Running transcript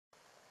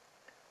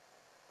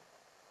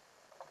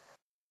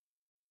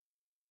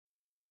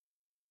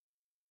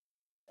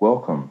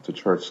Welcome to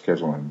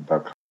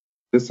churchscheduling.com.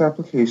 This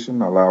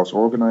application allows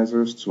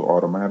organizers to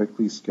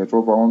automatically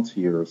schedule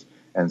volunteers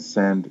and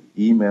send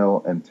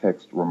email and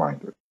text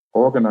reminders.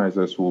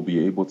 Organizers will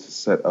be able to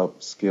set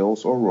up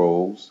skills or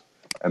roles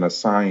and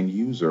assign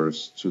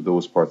users to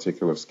those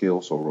particular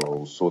skills or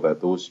roles so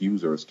that those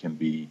users can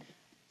be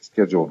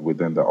scheduled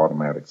within the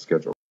automatic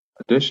schedule.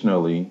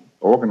 Additionally,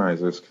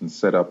 organizers can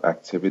set up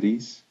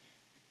activities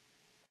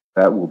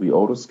that will be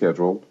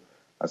auto-scheduled,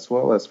 as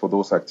well as for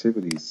those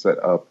activities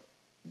set up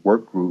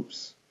work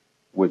groups,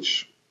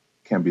 which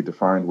can be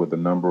defined with the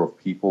number of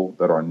people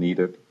that are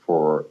needed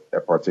for a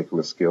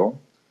particular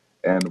skill,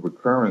 and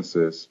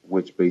recurrences,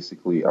 which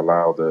basically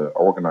allow the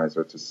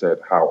organizer to set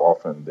how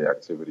often the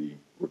activity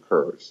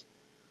recurs.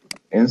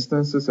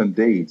 Instances and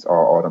dates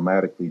are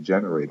automatically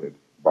generated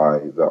by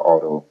the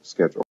auto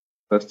schedule.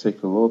 Let's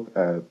take a look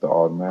at the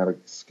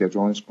automatic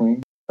scheduling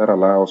screen that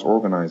allows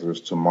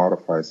organizers to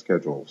modify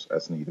schedules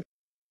as needed.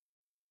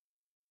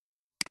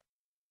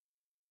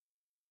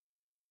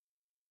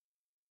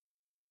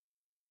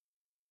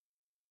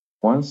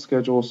 Once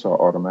schedules are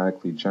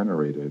automatically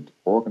generated,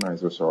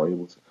 organizers are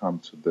able to come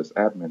to this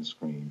admin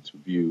screen to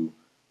view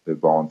the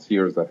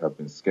volunteers that have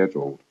been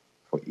scheduled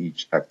for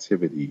each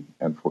activity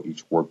and for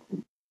each work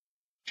group.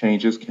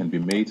 Changes can be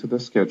made to the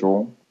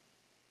schedule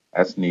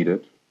as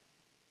needed.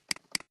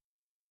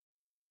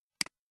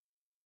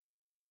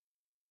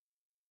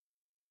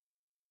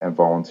 And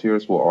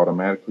volunteers will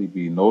automatically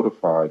be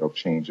notified of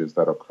changes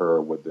that occur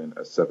within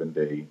a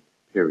 7-day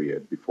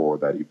period before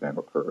that event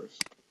occurs.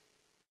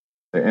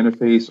 The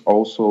interface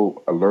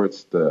also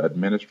alerts the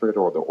administrator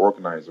or the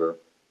organizer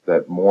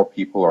that more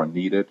people are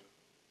needed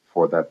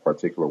for that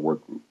particular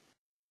work group.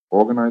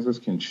 Organizers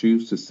can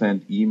choose to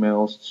send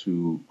emails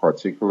to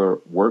particular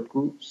work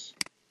groups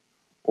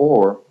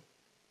or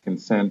can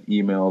send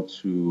email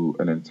to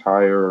an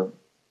entire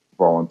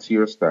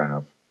volunteer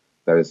staff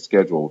that is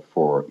scheduled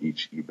for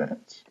each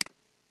event.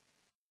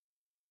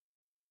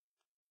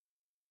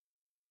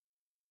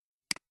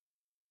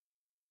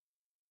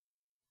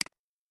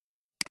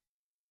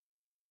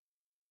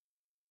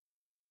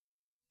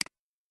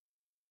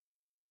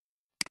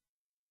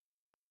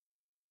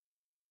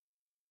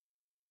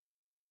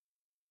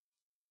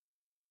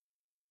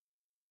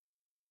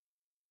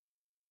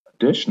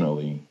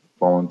 Additionally,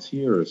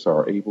 volunteers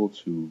are able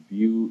to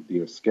view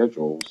their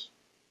schedules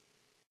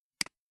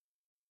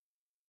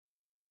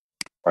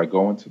by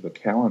going to the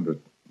calendar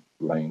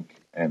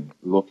link and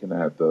looking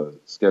at the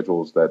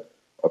schedules that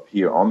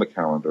appear on the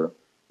calendar.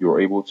 You're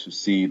able to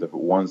see the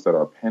ones that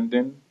are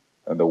pending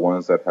and the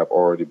ones that have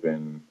already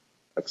been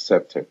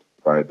accepted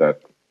by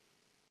that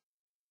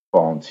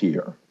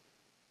volunteer.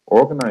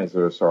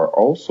 Organizers are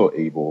also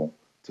able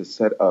to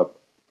set up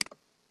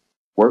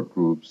work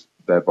groups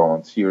that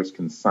volunteers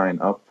can sign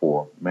up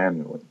for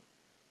manually.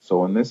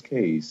 So in this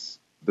case,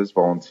 this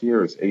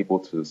volunteer is able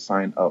to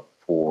sign up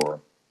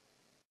for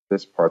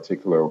this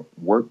particular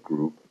work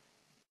group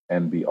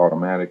and be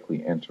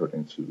automatically entered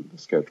into the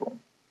schedule.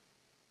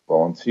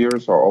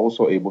 Volunteers are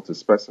also able to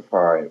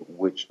specify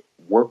which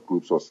work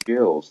groups or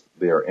skills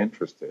they are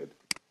interested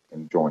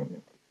in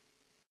joining.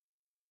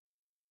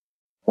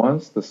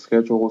 Once the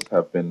schedules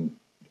have been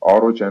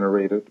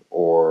auto-generated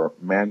or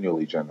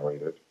manually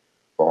generated,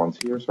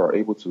 volunteers are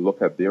able to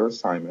look at their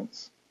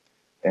assignments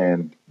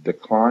and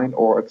decline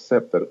or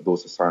accept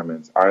those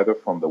assignments either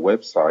from the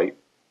website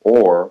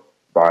or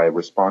by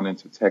responding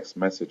to text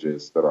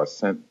messages that are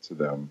sent to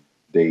them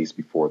days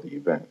before the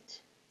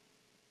event.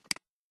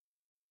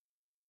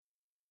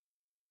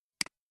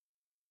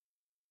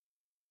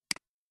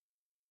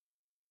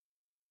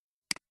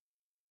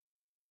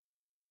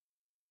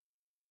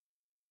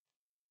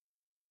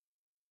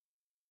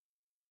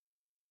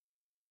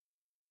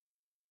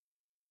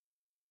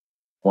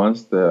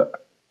 Once the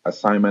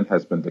assignment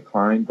has been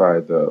declined by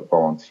the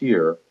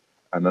volunteer,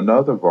 and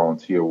another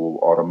volunteer will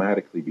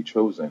automatically be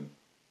chosen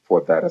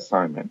for that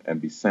assignment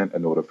and be sent a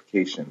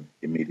notification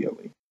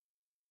immediately.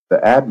 The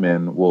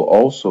admin will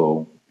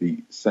also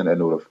be sent a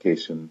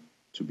notification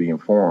to be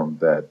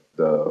informed that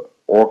the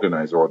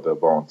organizer or the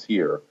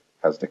volunteer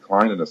has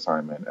declined an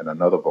assignment and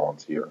another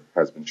volunteer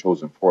has been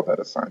chosen for that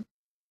assignment.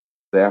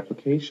 The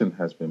application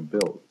has been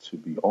built to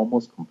be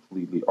almost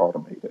completely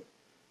automated,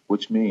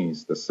 which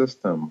means the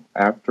system,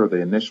 after the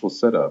initial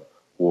setup,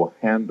 will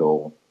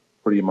handle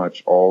pretty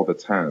much all the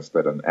tasks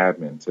that an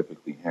admin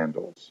typically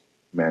handles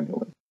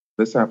manually.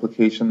 This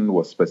application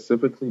was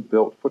specifically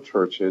built for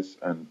churches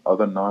and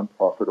other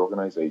nonprofit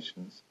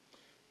organizations.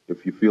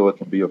 If you feel it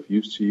can be of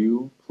use to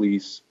you,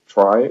 please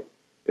try it.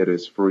 It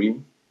is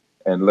free,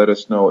 and let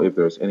us know if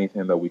there's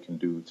anything that we can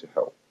do to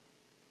help.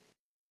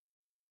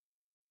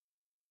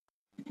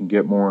 You can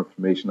get more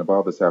information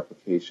about this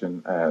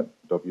application at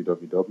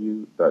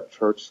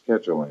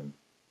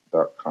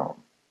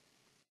www.churchscheduling.com.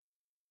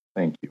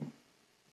 Thank you.